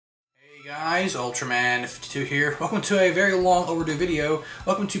Hey guys, Ultraman52 here. Welcome to a very long overdue video.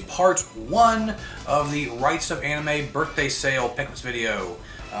 Welcome to part 1 of the Rights of Anime birthday sale pickups video.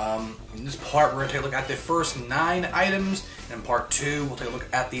 In this part, we're going to take a look at the first 9 items, and in part 2, we'll take a look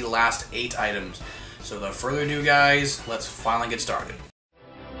at the last 8 items. So without further ado guys, let's finally get started.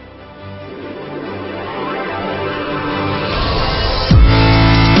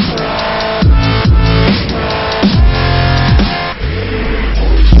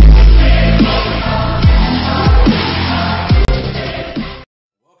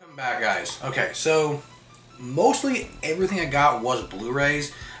 Okay, so mostly everything I got was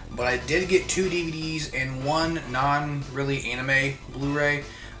Blu-rays, but I did get 2 DVDs and 1 non-really anime Blu-ray,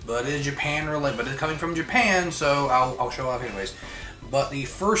 but it is Japan related, but it's coming from Japan, so I'll show off anyways. But the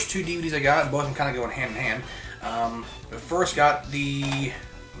first 2 DVDs I got, both of them kind of going hand in hand. First got the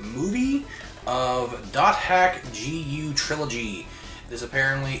movie of Dot Hack GU Trilogy. This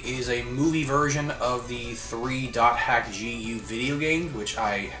apparently is a movie version of the 3 Dot Hack GU video games, which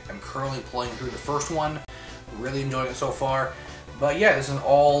I am currently playing through the first one. Really enjoying it so far. But yeah, this is an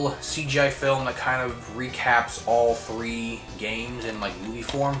all CGI film that kind of recaps all 3 games in like movie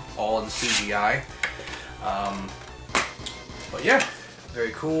form, all in CGI. But yeah,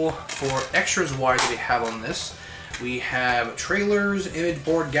 very cool. For extras wise that we have on this, we have trailers, image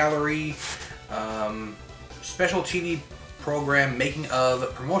board gallery, special TV program making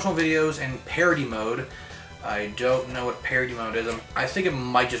of, promotional videos, and parody mode. I don't know what parody mode is. I think it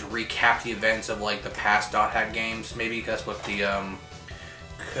might just recap the events of like the past Dot Hack games, maybe, because what the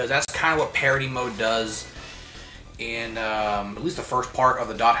because that's kind of what parody mode does in at least the first part of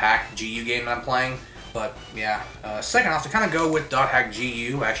the Dot Hack GU game that I'm playing. But yeah, second off, to kind of go with Dot Hack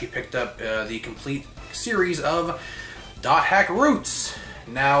GU, I actually picked up the complete series of Dot Hack Roots.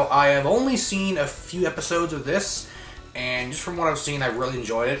 Now, I have only seen a few episodes of this, and just from what I've seen, I really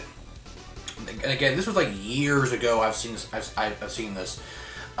enjoyed it. And again, this was like years ago. I've seen this. I've seen this.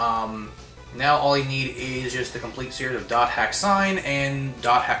 Now all I need is just the complete series of Dot Hack Sign and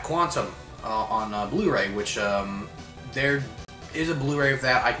Dot Hack Quantum on Blu-ray, which there is a Blu-ray of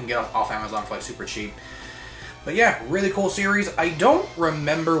that I can get off Amazon for like super cheap. But yeah, really cool series. I don't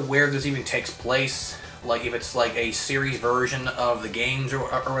remember where this even takes place. Like if it's like a series version of the games or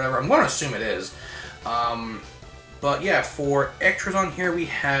whatever. I'm going to assume it is. But yeah, for extras on here, we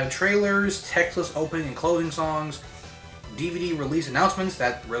have trailers, textless opening and closing songs, DVD release announcements,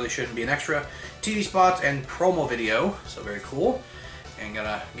 that really shouldn't be an extra, TV spots, and promo video, so very cool. And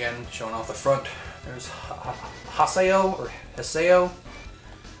again, showing off the front, there's Haseo, or Haseo,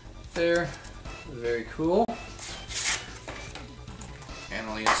 there, very cool. And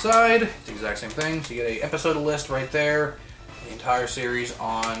on the inside, it's the exact same thing, so you get an episode list right there, the entire series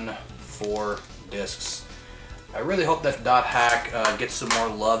on 4 discs. I really hope that Dot Hack gets some more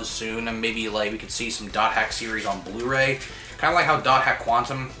love soon, and maybe like we could see some Dot Hack series on Blu-ray. Kind of like how Dot Hack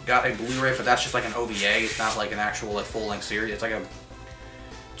Quantum got a Blu-ray, but that's just like an OVA. It's not like an actual like full-length series. It's like a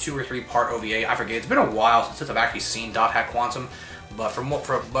 2 or 3 part OVA. I forget. It's been a while since I've actually seen Dot Hack Quantum, but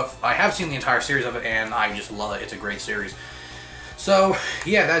but I have seen the entire series of it, and I just love it. It's a great series. So,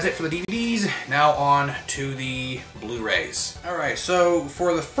 yeah, that's it for the DVDs. Now on to the Blu-rays. Alright, so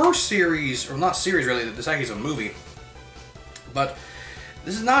for the first series, or not series really, this actually is a movie, but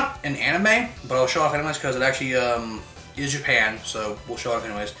this is not an anime, but I'll show off anyways because it actually is Japan, so we'll show off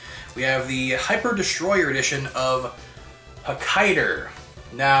anyways. We have the Hyper Destroyer edition of Hokkaido.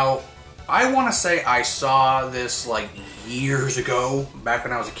 Now, I want to say I saw this like years ago, back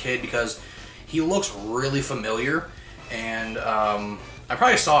when I was a kid, because he looks really familiar. And I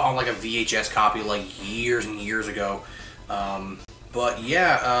probably saw it on like a VHS copy like years and years ago. But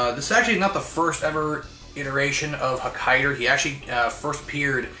yeah, this is actually not the first ever iteration of Hokkaido. He actually first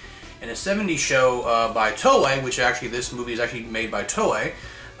appeared in a 70s show by Toei, which actually this movie is actually made by Toei.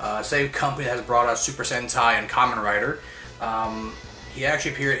 Same company that has brought us Super Sentai and Kamen Rider. He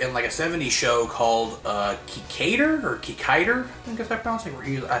actually appeared in like a 70s show called Kikaider, or Kikaider, I think that's how I pronounce it.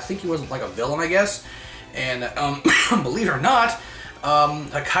 Where I think he was like a villain, I guess. And believe it or not,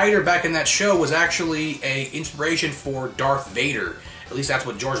 Hokkaido back in that show was actually a inspiration for Darth Vader. At least that's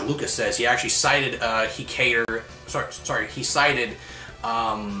what George Lucas says. He actually cited he cited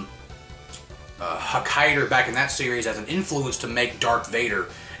Hokkaido back in that series as an influence to make Darth Vader.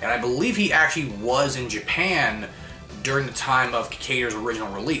 And I believe he actually was in Japan during the time of Kikaido's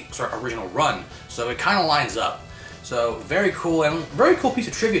original run. So it kind of lines up. So, very cool, and very cool piece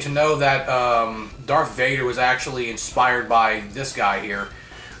of trivia to know that Darth Vader was actually inspired by this guy here,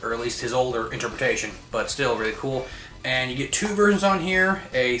 or at least his older interpretation, but still really cool. And you get 2 versions on here,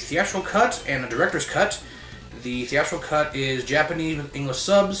 a theatrical cut and a director's cut. The theatrical cut is Japanese with English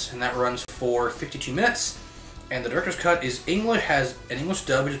subs, and that runs for 52 minutes. And the director's cut is English, has an English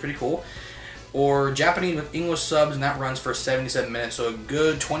dub, which is pretty cool, or Japanese with English subs, and that runs for 77 minutes, so a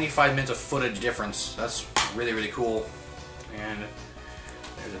good 25 minutes of footage difference. That's really, really cool. And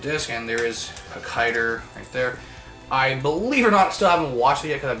there's a disc, and there is a kiter right there. I believe it or not, still haven't watched it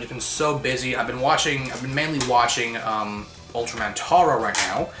yet because I've just been so busy. I've been mainly watching Ultraman Taro right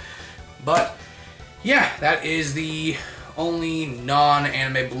now. But yeah, that is the only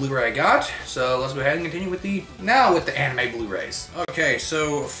non-anime Blu-ray I got. So let's go ahead and continue with the anime Blu-rays. Okay,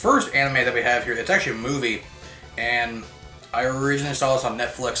 so first anime that we have here, it's actually a movie, and I originally saw this on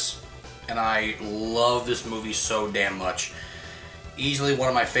Netflix, and I love this movie so damn much. Easily one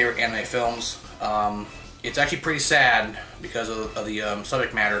of my favorite anime films. It's actually pretty sad because of the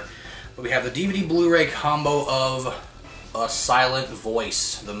subject matter, but we have the DVD Blu-ray combo of A Silent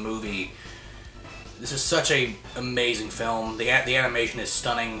Voice, the movie. This is such an amazing film. The animation is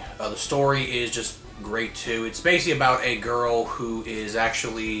stunning. The story is just great too. It's basically about a girl who is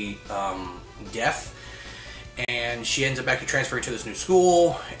actually deaf, and she ends up actually transferring to this new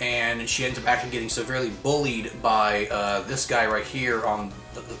school, and she ends up actually getting severely bullied by this guy right here on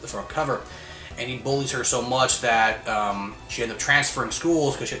the front cover. And he bullies her so much that she ends up transferring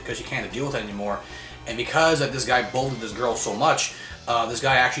schools because she can't deal with it anymore. And because that this guy bullied this girl so much, this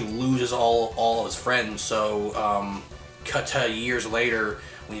guy actually loses all of his friends. So cut to years later,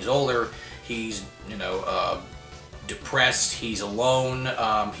 when he's older, he's depressed. He's alone.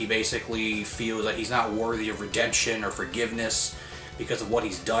 He basically feels that he's not worthy of redemption or forgiveness because of what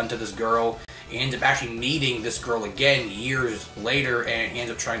he's done to this girl. He ends up actually meeting this girl again years later, and he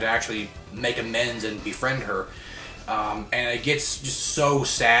ends up trying to actually make amends and befriend her. And it gets just so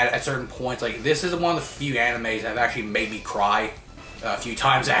sad at certain points. Like, this is one of the few animes that have actually made me cry a few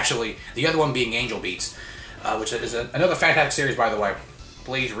times, actually. The other one being Angel Beats, which is another fantastic series, by the way.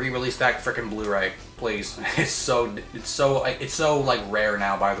 Please re-release that frickin' Blu-ray, please. It's so like rare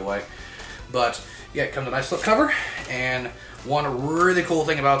now, by the way. But yeah, it comes with a nice slipcover, and one really cool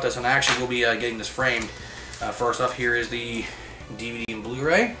thing about this, and I actually will be getting this framed. First off, here is the DVD and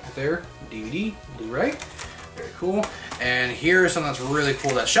Blu-ray right there. DVD, Blu-ray, very cool. And here's something that's really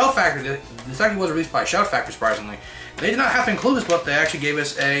cool. That Shout Factory, this actually was released by Shout Factory, surprisingly. They did not have to include this, but they actually gave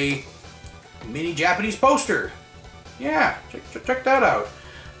us a mini Japanese poster. Yeah, check that out.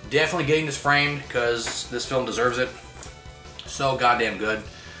 Definitely getting this framed because this film deserves it. So goddamn good.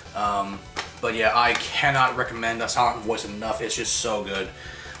 But yeah, I cannot recommend A Silent Voice enough. It's just so good.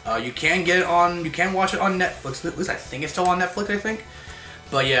 You can watch it on Netflix. At least I think it's still on Netflix, I think.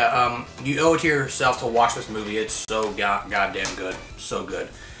 But yeah, you owe it to yourself to watch this movie. It's so goddamn good. So good.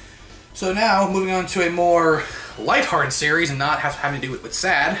 So now, moving on to a more lighthearted series and not having to do with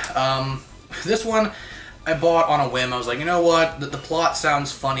sad. This one I bought on a whim. I was like, you know what? The plot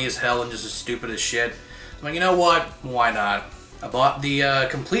sounds funny as hell and just as stupid as shit. I'm like, you know what? Why not? I bought the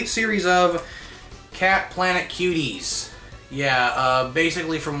complete series of Cat Planet Cuties. Yeah,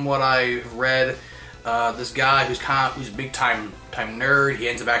 basically from what I've read, this guy who's a big time nerd, he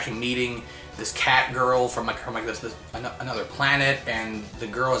ends up actually meeting this cat girl from another planet, and the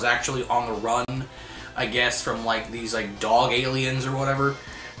girl is actually on the run, I guess, from like these like dog aliens or whatever.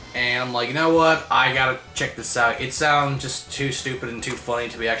 And I'm like, you know what? I gotta check this out. It sounds just too stupid and too funny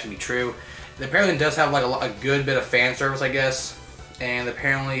to actually be true. It apparently does have like a good bit of fan service, I guess. And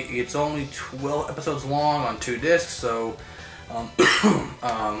apparently it's only 12 episodes long on 2 discs, so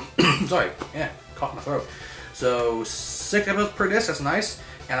sorry, yeah, caught my throat. So 6 episodes per disc, that's nice.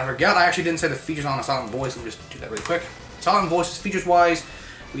 And I forgot I actually didn't say the features on A Silent Voice. Let me just do that really quick. Silent Voices features-wise,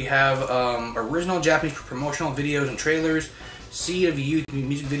 we have original Japanese promotional videos and trailers, Seed of Youth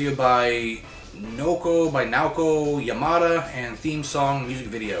music video by Naoko Yamada, and theme song music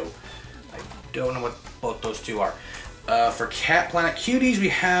video. I don't know what both those two are. For Cat Planet Cuties, we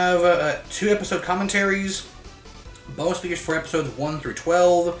have 2 episode commentaries, bonus features for episodes 1 through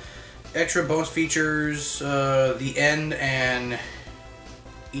 12, extra bonus features, The End and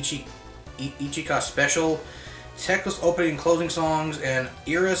Ichika Special, techless opening and closing songs, and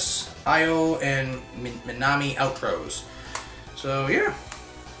Iris, Io, and Minami outros. So yeah,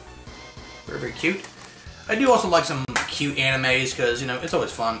 very cute. I do also like some cute animes because, you know, it's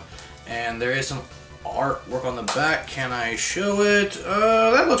always fun. And there is some artwork on the back. Can I show it?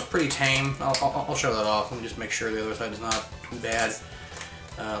 That looks pretty tame. I'll show that off. Let me just make sure the other side is not too bad.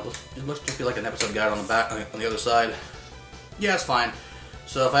 It looks just be like an episode guide on the back, on the other side. Yeah, it's fine.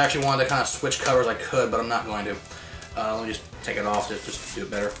 So if I actually wanted to kind of switch covers, I could, but I'm not going to. Let me just take it off just to do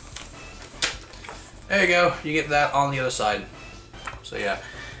it better. There you go. You get that on the other side. So yeah,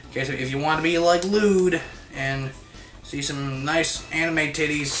 in case if you want to be like lewd, and see some nice anime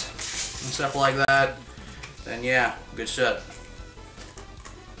titties and stuff like that, then yeah, good shit.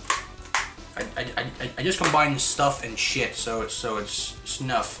 I just combined stuff and shit, so it's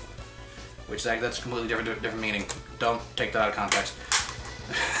snuff, which that's a completely different meaning. Don't take that out of context.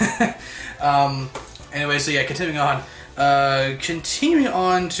 Anyway, so yeah, continuing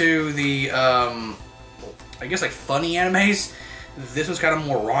on to the I guess like funny animes. This one's kind of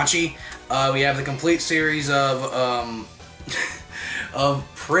more raunchy. We have the complete series of of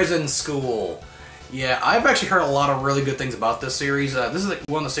Prison School. Yeah, I've actually heard a lot of really good things about this series. This is like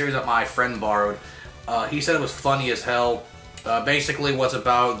one of the series that my friend borrowed. He said it was funny as hell. Basically, what's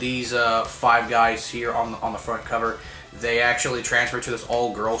about these 5 guys here on the front cover? They actually transfer to this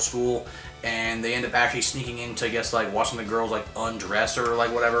all-girls school, and they end up actually sneaking into, I guess, like watching the girls like undress or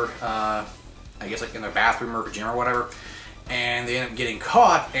like whatever. I guess like in their bathroom or gym or whatever. And they end up getting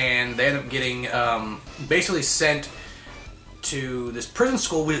caught, and they end up getting basically sent to this prison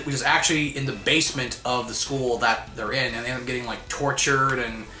school, which is actually in the basement of the school that they're in, and they end up getting like tortured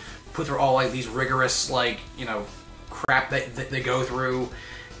and put through all like these rigorous like, you know, crap that they go through.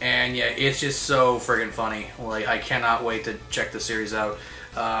 And yeah, it's just so friggin' funny. Like, I cannot wait to check this series out.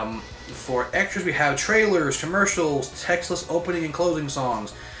 For extras, we have trailers, commercials, textless opening and closing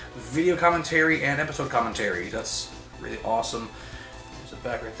songs, video commentary, and episode commentary. That's really awesome. There's it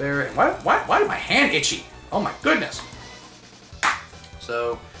back right there. And why is my hand itchy? Oh my goodness.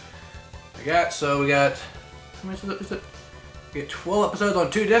 So we got how many is it? We get 12 episodes on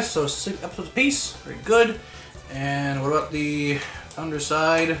 2 discs, so 6 episodes apiece. Very good. And what about the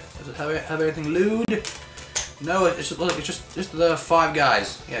underside? Does it have everything lewd? No, it's just the 5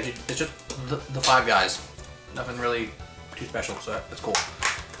 guys. Yeah, it's just the 5 guys. Nothing really too special, so that's cool.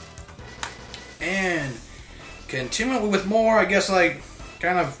 And continuing with more, I guess, like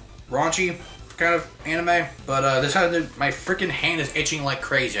kind of raunchy kind of anime, but this has my freaking hand is itching like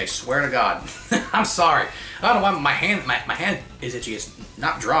crazy. I swear to God. I'm sorry. I don't know why my hand is itchy. It's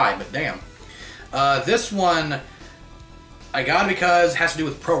not dry, but damn. This one I got it because it has to do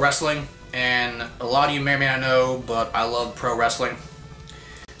with pro wrestling, and a lot of you may or may not know, but I love pro wrestling.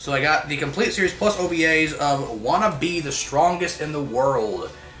 So I got the complete series plus OVAs of Wanna Be the Strongest in the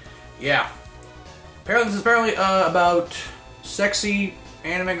World. Yeah. Apparently this is about sexy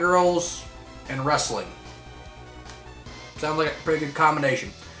anime girls and wrestling. Sounds like a pretty good combination.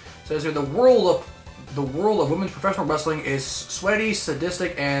 It says here the world of women's professional wrestling is sweaty,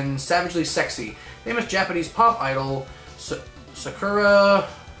 sadistic, and savagely sexy. Famous Japanese pop idol Sakura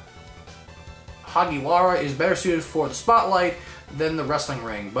Hagiwara is better suited for the spotlight than the wrestling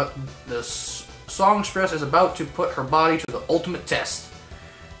ring, but the songstress is about to put her body to the ultimate test.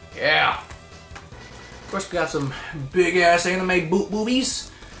 Yeah. Of course, we got some big ass anime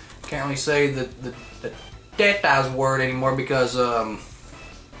boobies. Can't really say the teta's word anymore because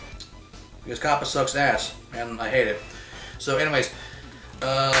Kappa sucks ass and I hate it. So anyways,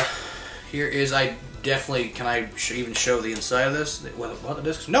 here is can I even show the inside of this? What the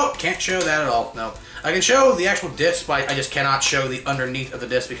discs? Nope, can't show that at all. No, I can show the actual disc, but I just cannot show the underneath of the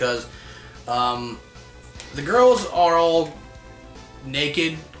disc because the girls are all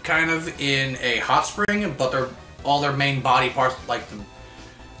naked, kind of in a hot spring, but all their main body parts, like the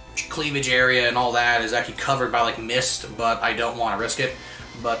cleavage area and all that, is actually covered by like mist, but I don't want to risk it.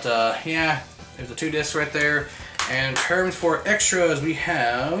 But yeah, there's the 2 discs right there. And in terms for extras, we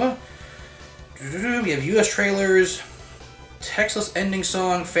have US trailers, textless ending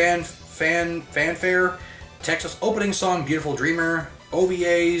song, fanfare, textless opening song, Beautiful Dreamer,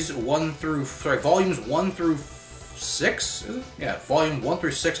 OVAs volumes 1 through 6, is it? Yeah, volume 1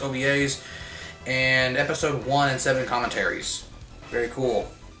 through 6 OVAs, and episode 1 and 7 commentaries. Very cool.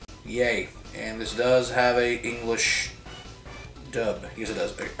 Yay. And this does have a English dub. Yes, it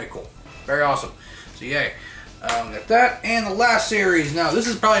does. Very cool. Very awesome. So yay. Got that. And the last series. Now, this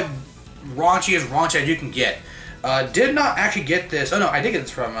is probably raunchy as you can get. Did not actually get this. Oh, no, I did get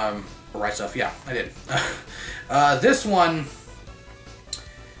this from Right Stuff. Yeah, I did. This one,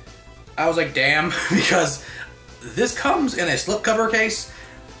 I was like, damn, because this comes in a slipcover case.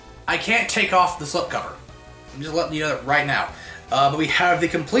 I can't take off the slipcover. I'm just letting you know that right now. But we have the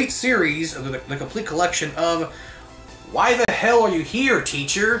complete series, the complete collection of Why the Hell Are You Here,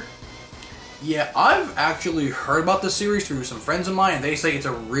 Teacher? Yeah, I've actually heard about this series through some friends of mine, and they say it's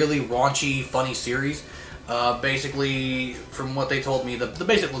a really raunchy, funny series. Basically, from what they told me, the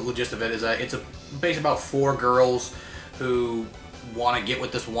basic gist of it is that it's basically about 4 girls who want to get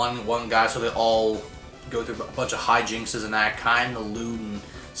with this one guy, so they all go through a bunch of hijinks and that, kind of lewd and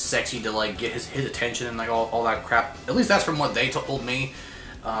sexy to like get his attention and like all that crap. At least that's from what they told me.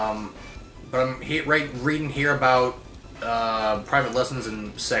 but I'm reading here about private lessons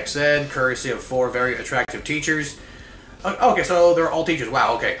in sex ed, courtesy of 4 very attractive teachers. Okay, so they're all teachers.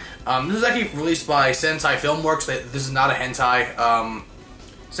 Wow, okay. This is actually released by Sentai Filmworks. This is not a hentai.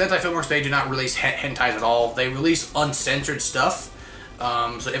 Sentai Filmworks, they do not release hentais at all. They release uncensored stuff.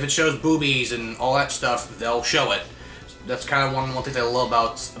 So if it shows boobies and all that stuff, they'll show it. That's kind of one thing I love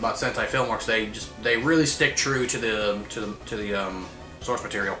about Sentai Filmworks. They really stick true to the source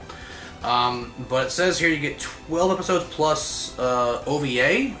material. But it says here you get 12 episodes plus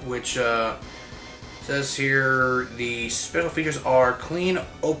OVA, which says here the special features are clean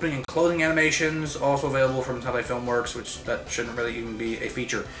opening and closing animations, also available from Sentai Filmworks, which that shouldn't really even be a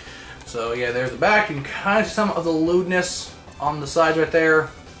feature. So yeah, there's the back. You can kind of see some of the lewdness on the sides right there.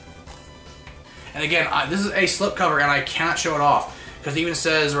 And again, this is a slipcover, and I cannot show it off because it even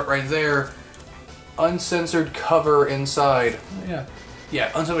says right there, uncensored cover inside.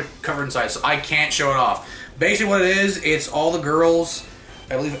 Yeah, uncensored cover inside. So I can't show it off. Basically, what it is, it's all the girls,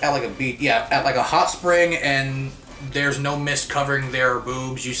 I believe, at like a beach. Yeah, at like a hot spring, and there's no mist covering their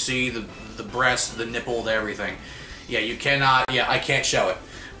boobs. You see the breast, the nipple, everything. Yeah, you cannot. Yeah, I can't show it.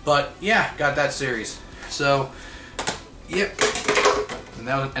 But yeah, got that series. So, yep. And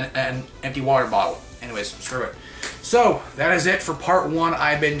that was an empty water bottle. Anyways, screw it. So that is it for part 1.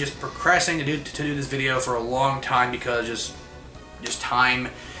 I've been just procrastinating to do this video for a long time because just time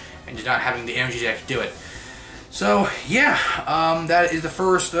and just not having the energy to actually do it. So yeah, that is the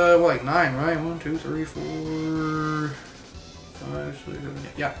first like 9, right? 1, 2, 3, 4, 5, 6, 7,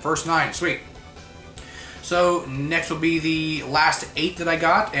 8. Yeah, first 9. Sweet. So next will be the last 8 that I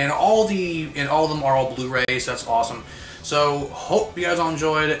got, and all of them are all Blu-rays. So that's awesome. So hope you guys all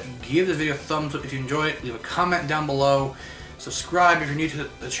enjoyed. Give this video a thumbs up if you enjoyed it. Leave a comment down below. Subscribe if you're new to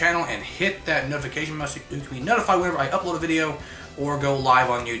the channel, and hit that notification bell so you can be notified whenever I upload a video or go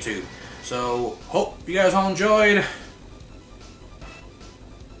live on YouTube. So hope you guys all enjoyed,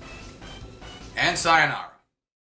 and sayonara.